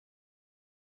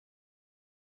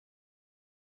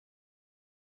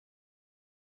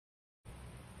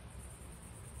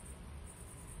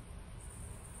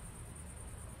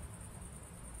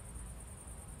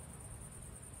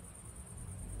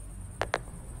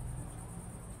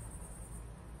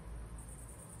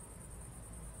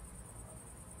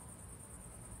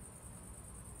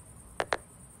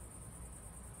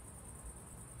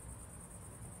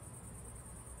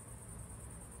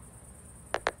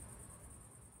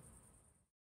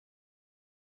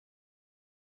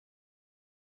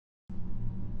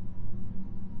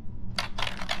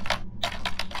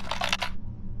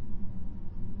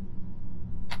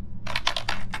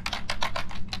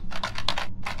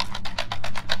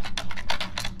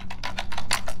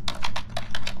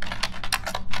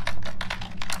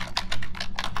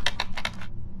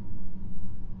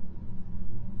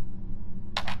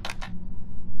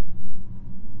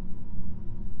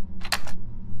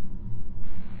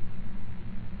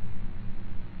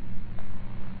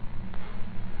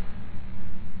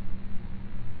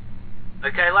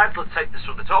Okay, lads, let's take this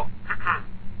from the top.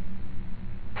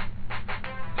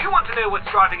 Do you want to know what's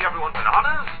driving everyone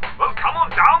bananas? Well, come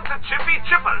on down to Chimpy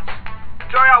Chippa's.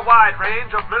 Enjoy our wide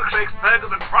range of milkshakes,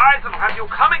 burgers, and fries, and we'll have you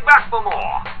coming back for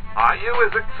more. Are you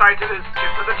as excited as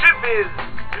Chippa the Chimp is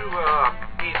to,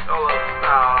 eat all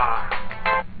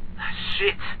of,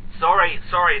 Shit. Sorry.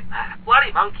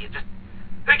 Bloody monkey, just...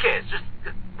 Who cares?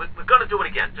 We're gonna do it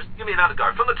again. Just give me another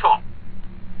go. From the top.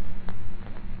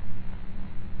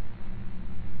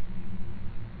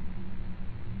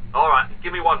 Alright,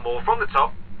 give me one more. From the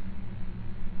top.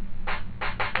 Do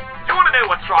you want to know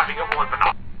what's driving everyone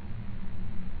bananas?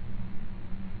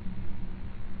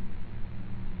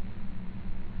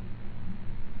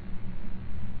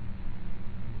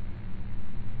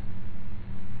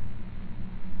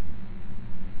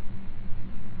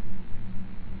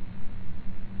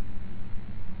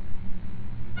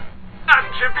 And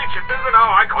Chimpy Chippas and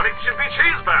our iconic Chimpy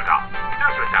Cheeseburger.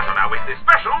 Those are that on our weekly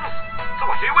specials. So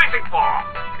what are you waiting for?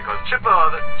 Because Chippa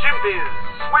the Chimp is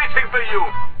waiting for you.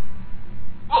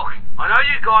 Look, I know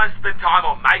you guys spent time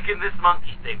on making this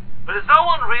monkey thing, but has no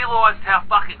one realised how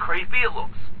fucking creepy it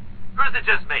looks? Or is it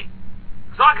just me?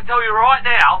 Because I can tell you right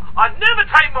now, I'd never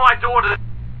take my daughter to...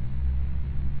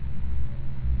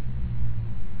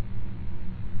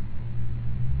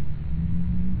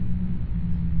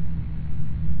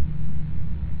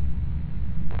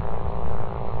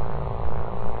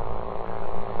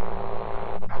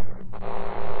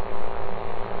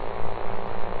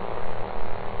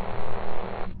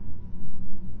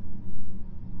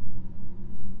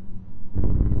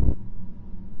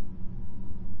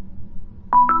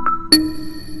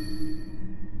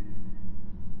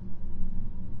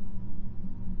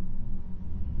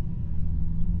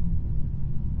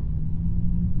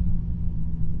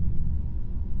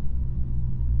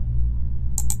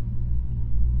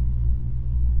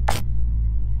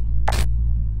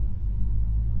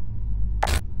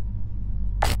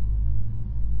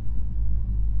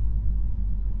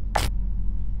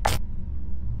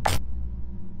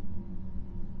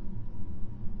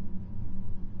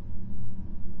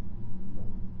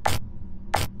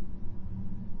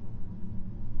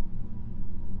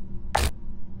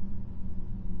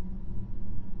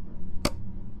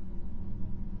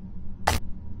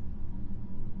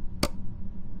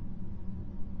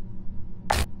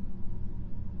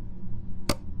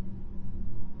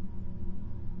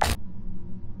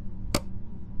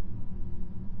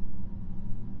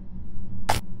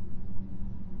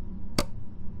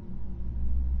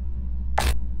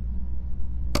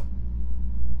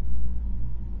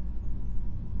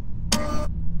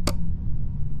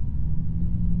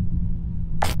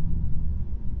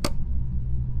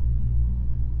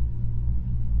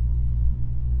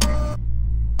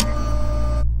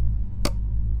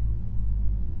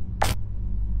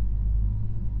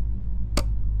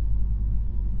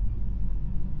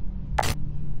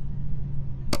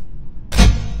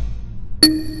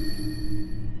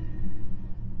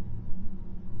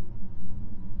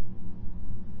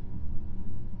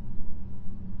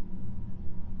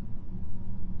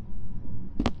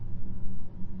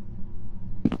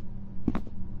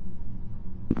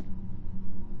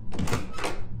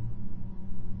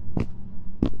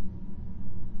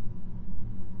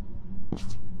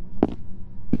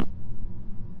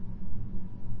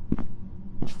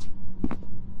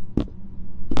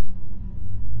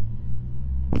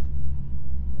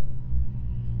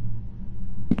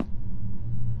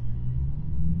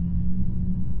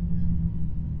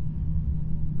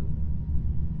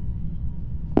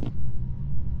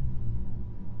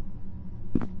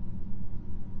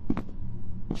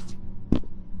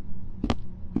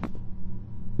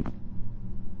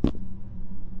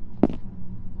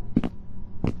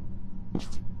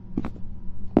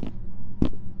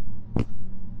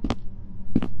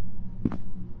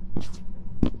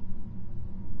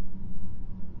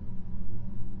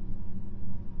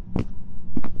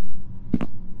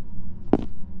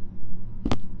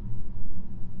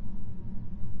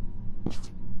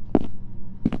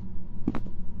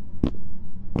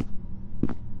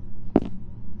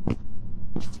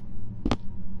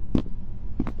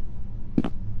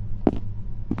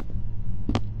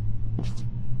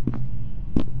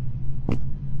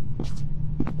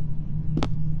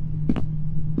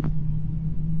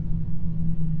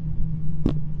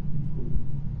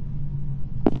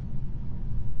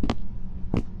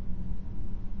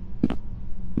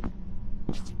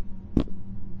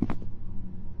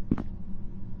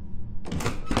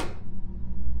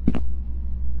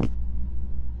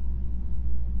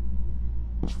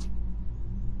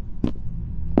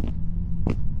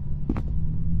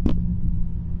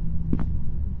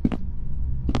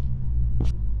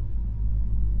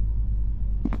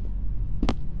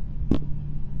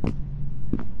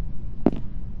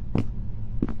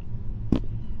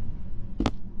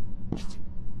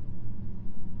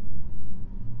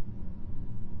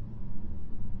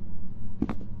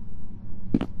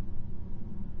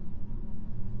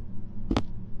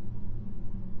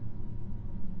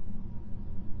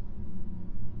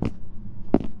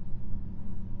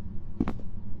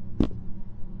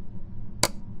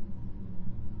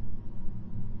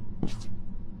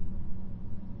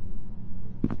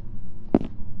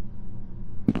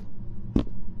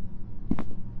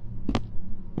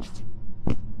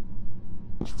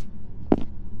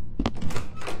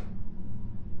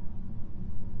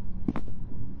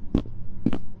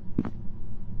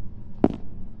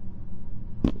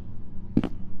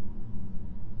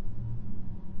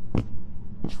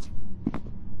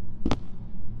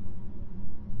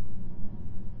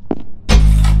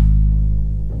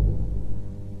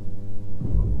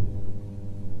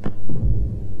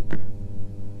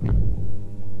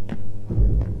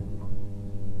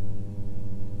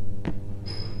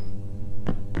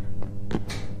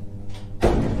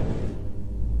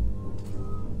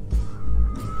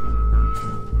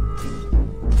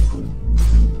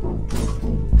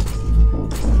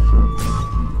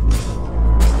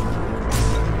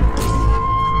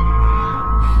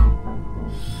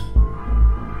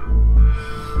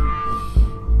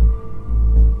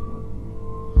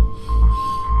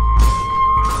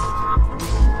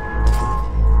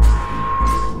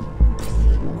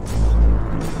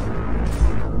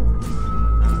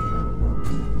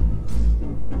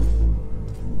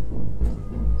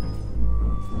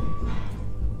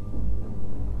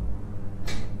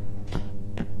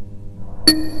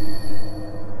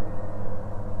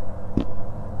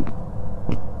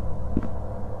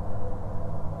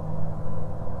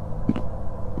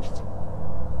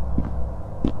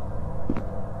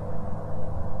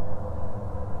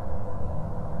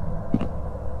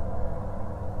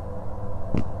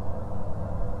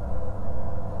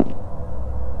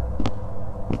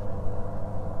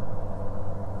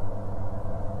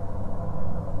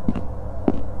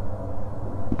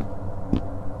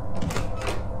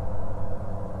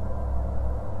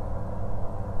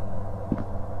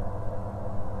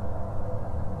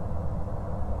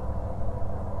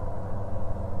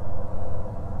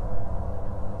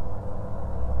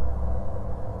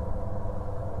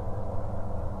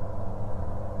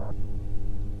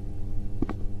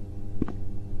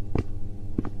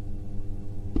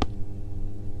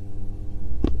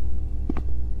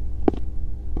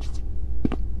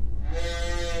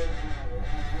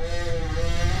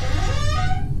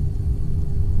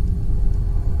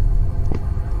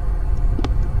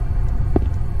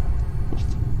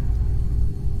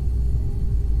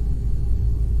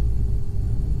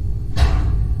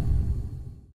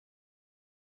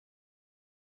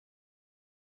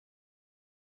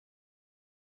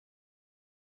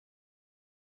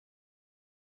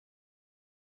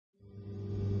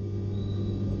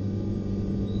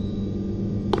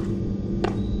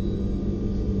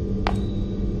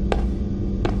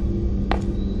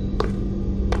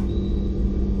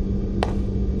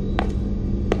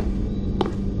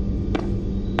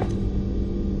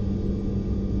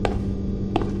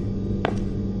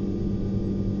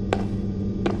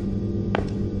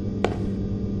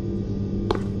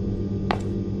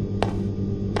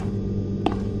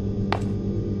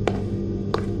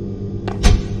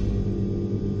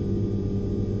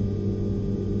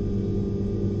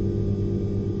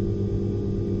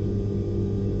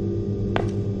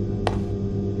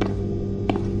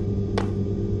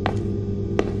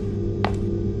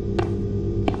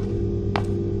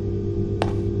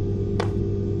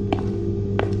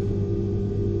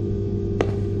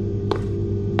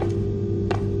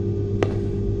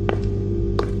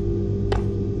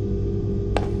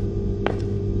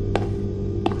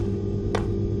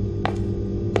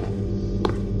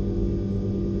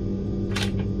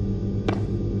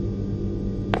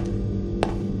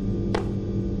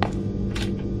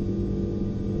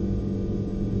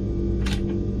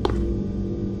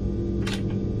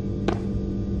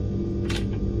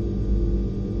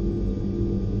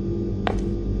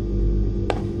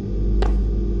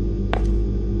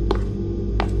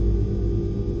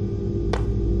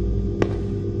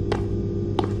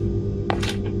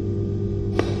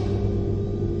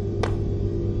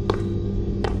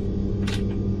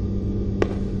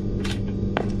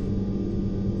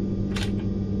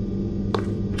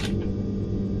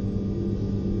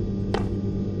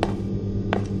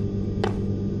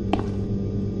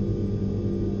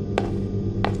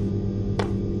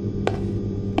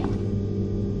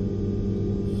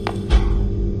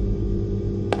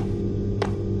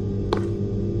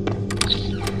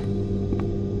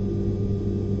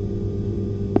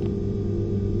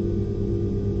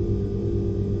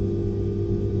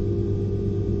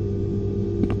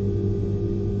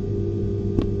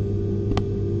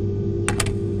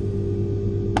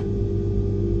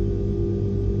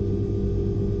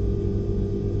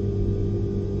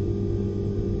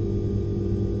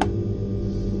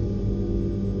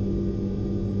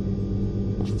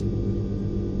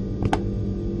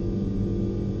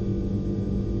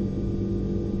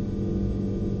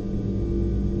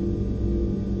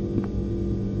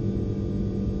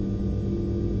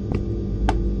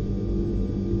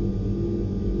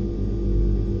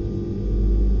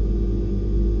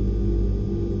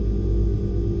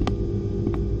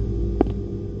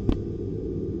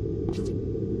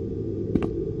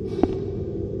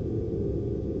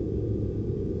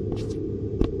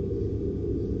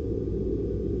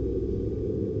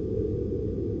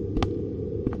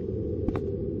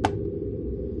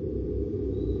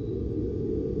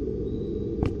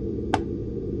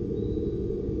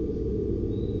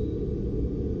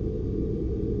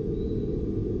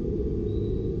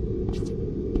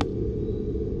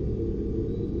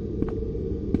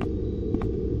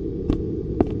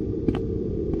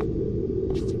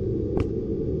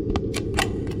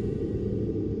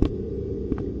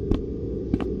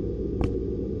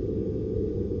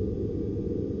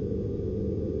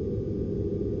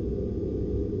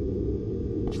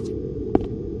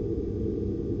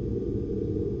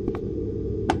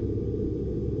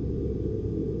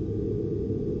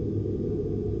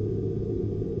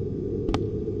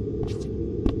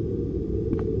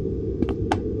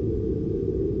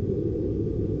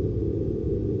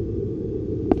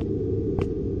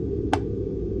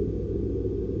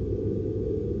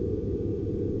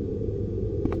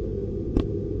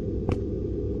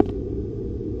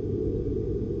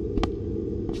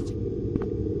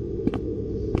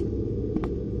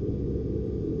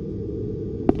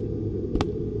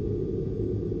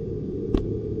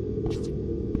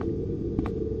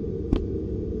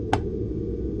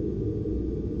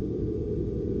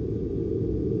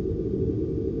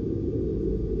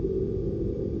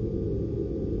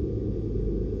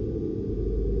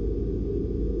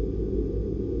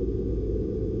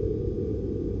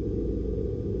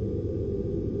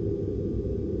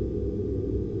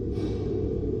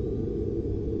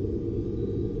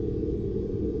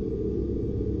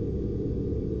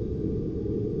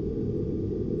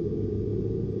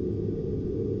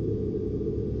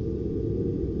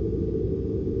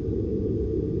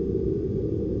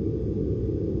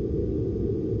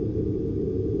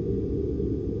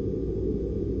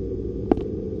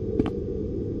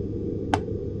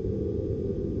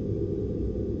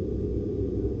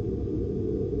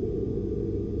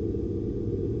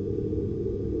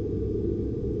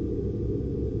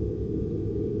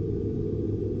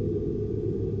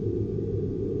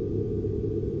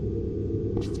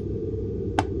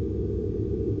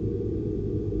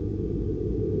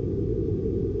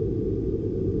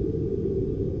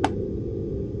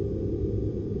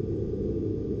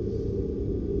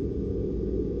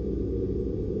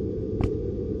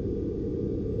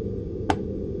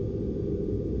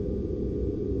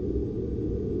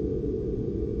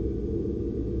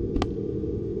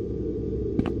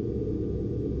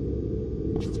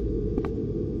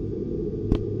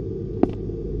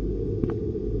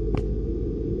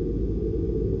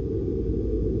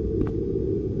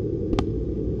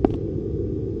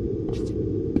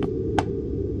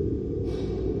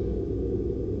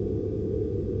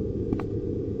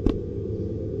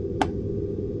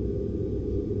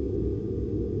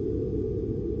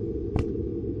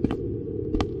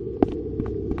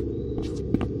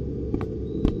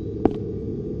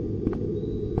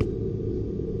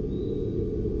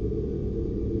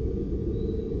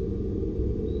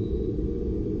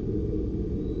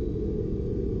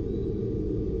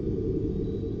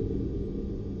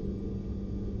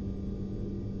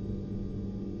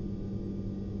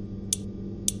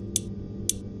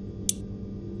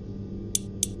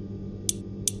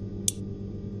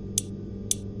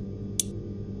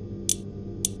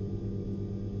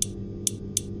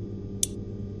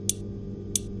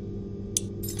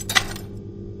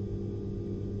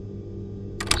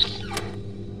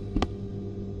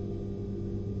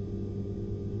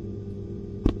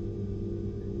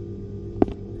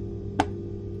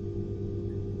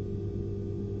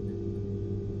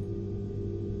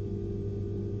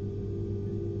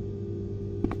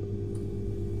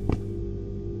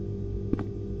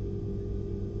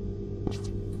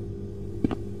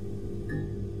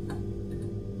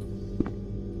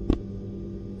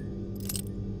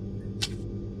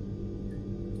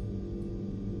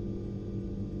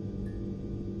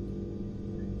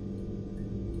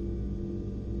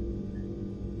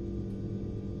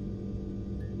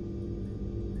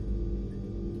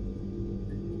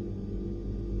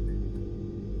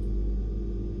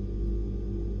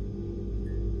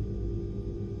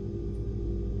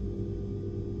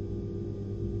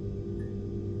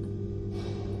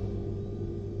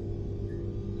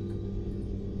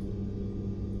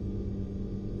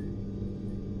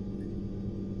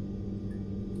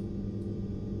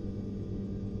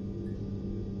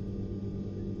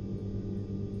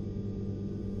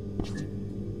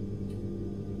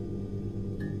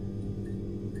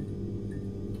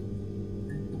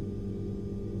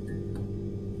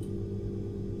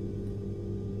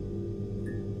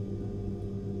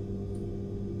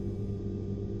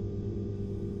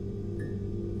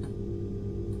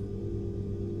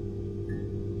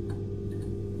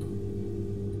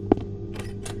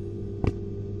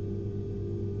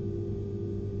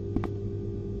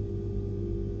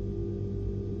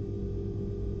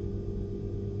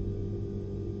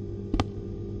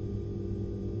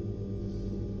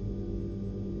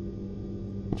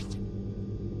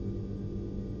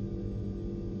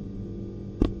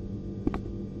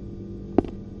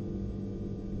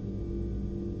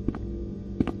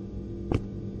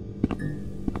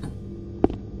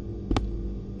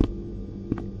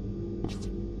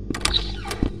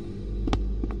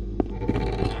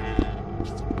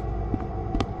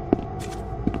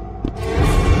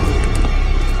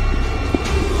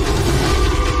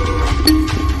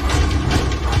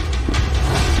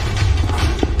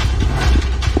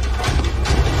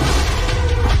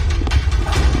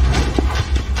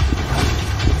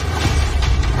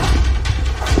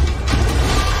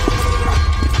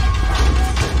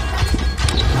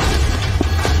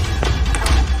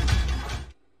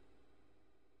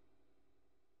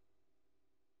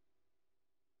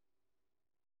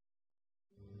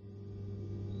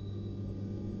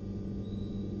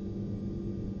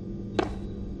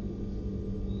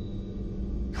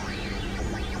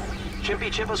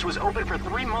 Chimpy Chippa's was open for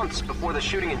 3 months before the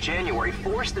shooting in January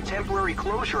forced the temporary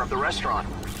closure of the restaurant.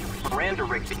 Miranda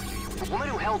Rigby, the woman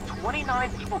who held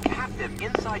 29 people captive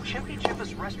inside Chimpy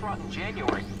Chippa's restaurant in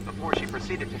January before she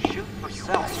proceeded to shoot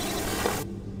herself.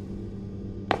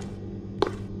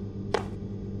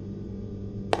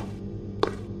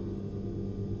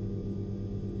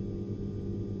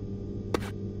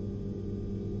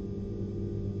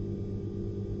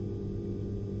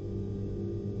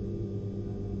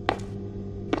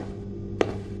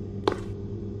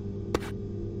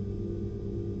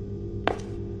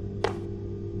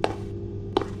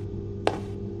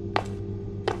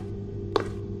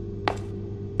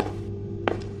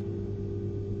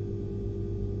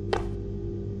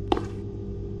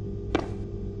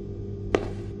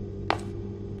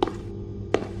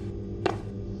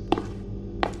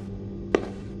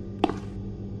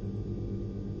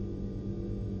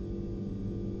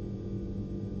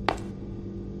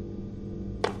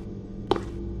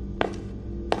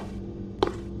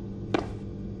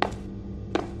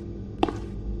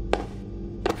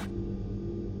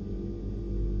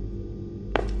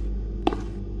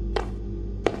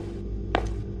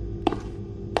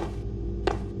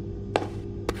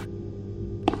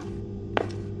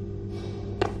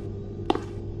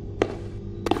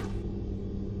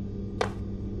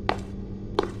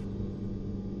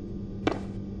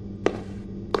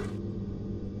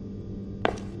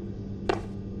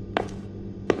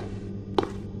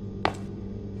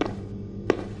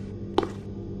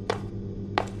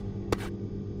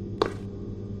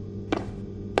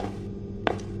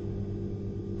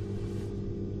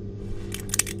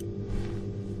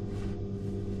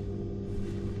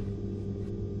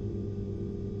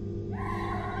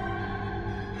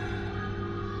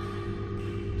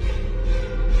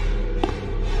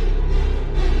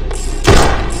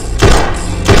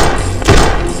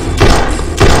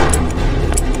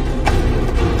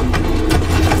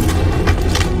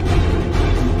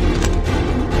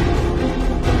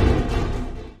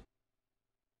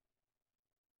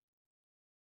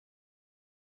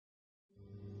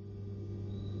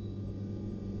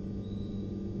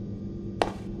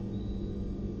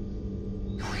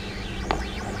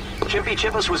 Chimpy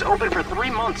Chippa's was open for 3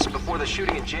 months before the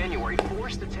shooting in January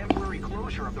forced the temporary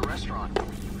closure of the restaurant.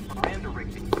 Miranda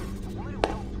Rigby, the woman who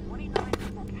held 29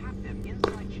 people captive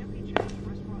inside Chimpy Chippa's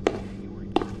restaurant in January.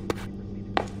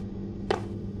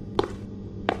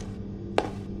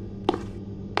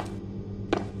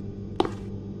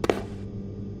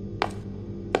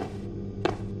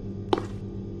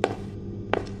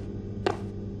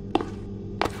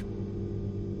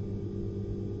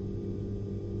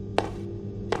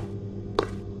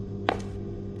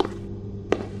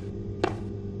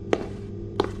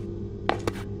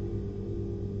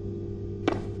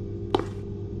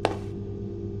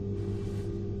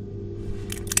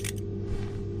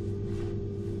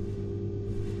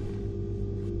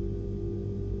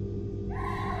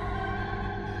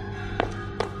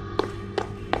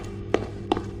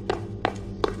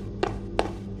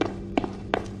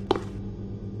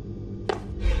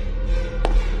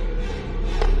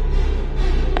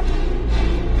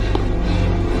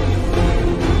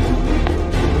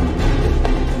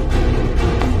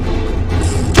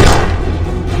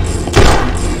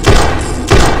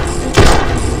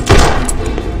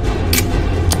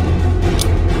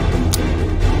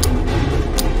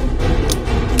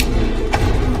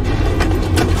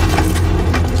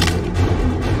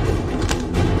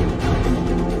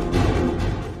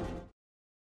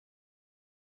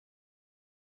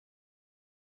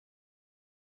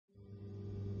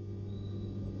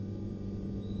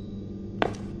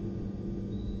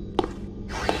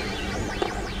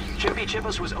 Chimpy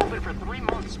Chippa's was open for 3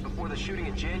 months before the shooting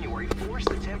in January forced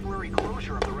the temporary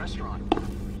closure of the restaurant.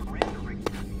 Miranda Rigby,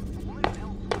 the woman who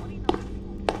held 29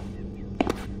 people captive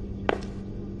inside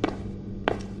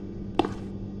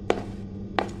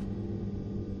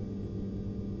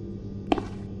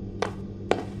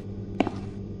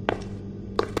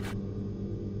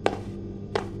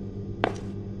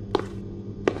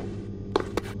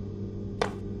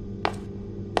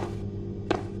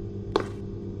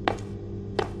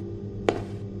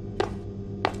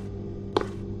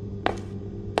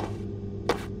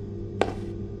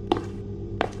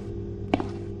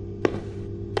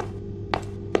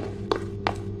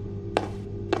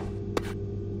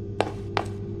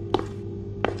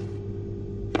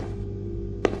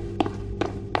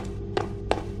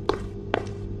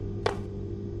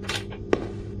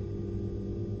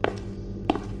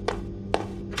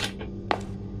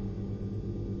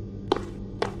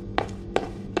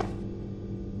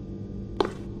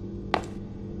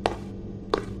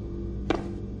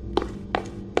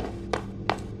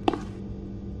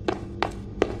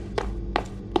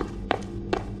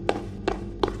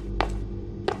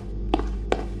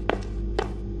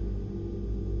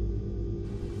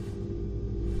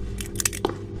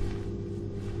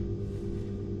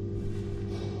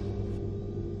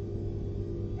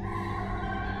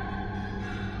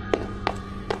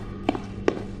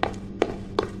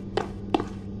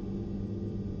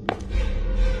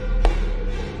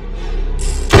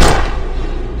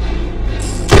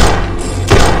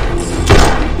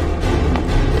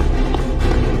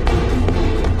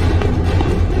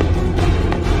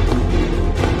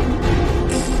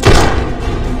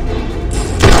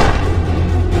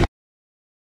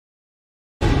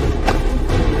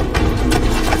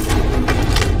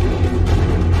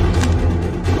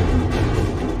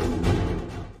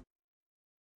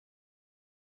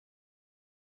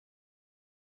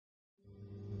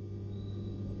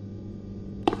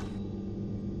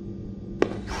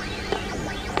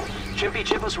Chimpy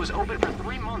Chippa's was open for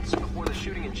 3 months before the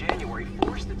shooting in January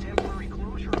forced the temporary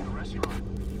closure of the restaurant.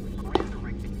 Miranda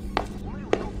Rigby, the woman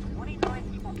who held 29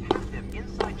 people captive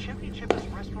inside Chimpy Chippa's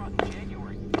restaurant in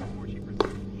January before she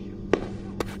proceeded to shoot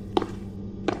herself.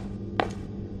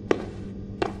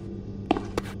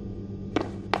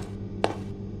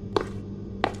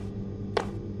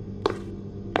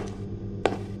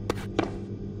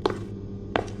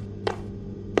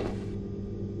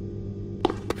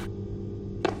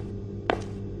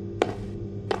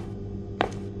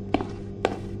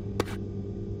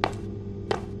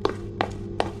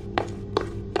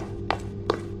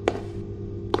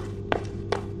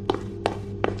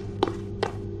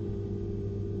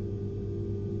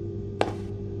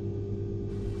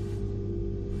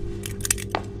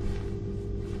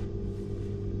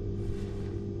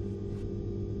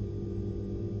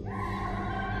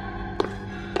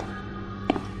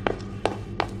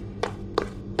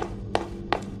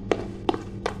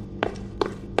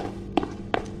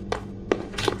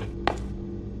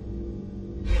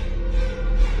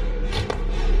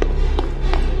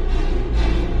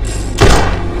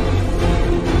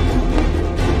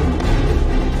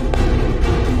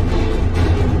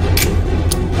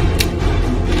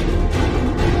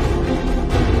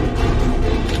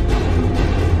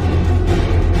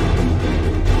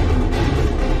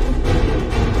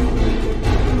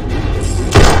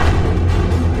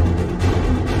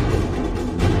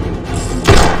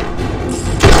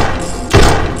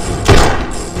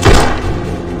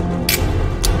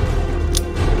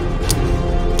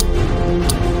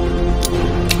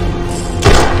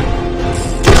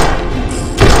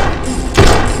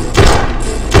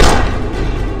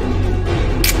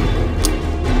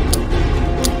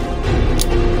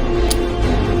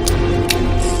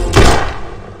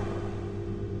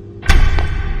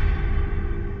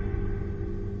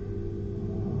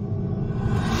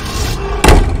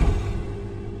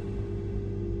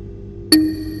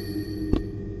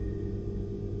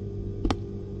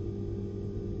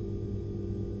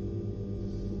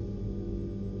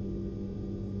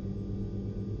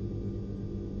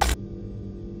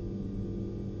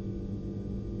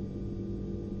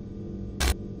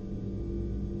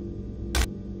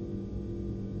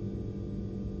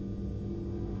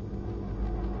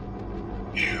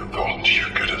 You thought you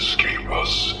could escape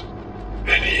us,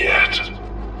 and yet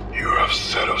you have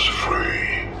set us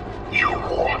free. You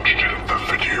watched the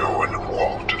video and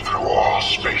walked through our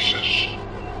spaces.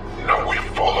 Now we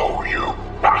follow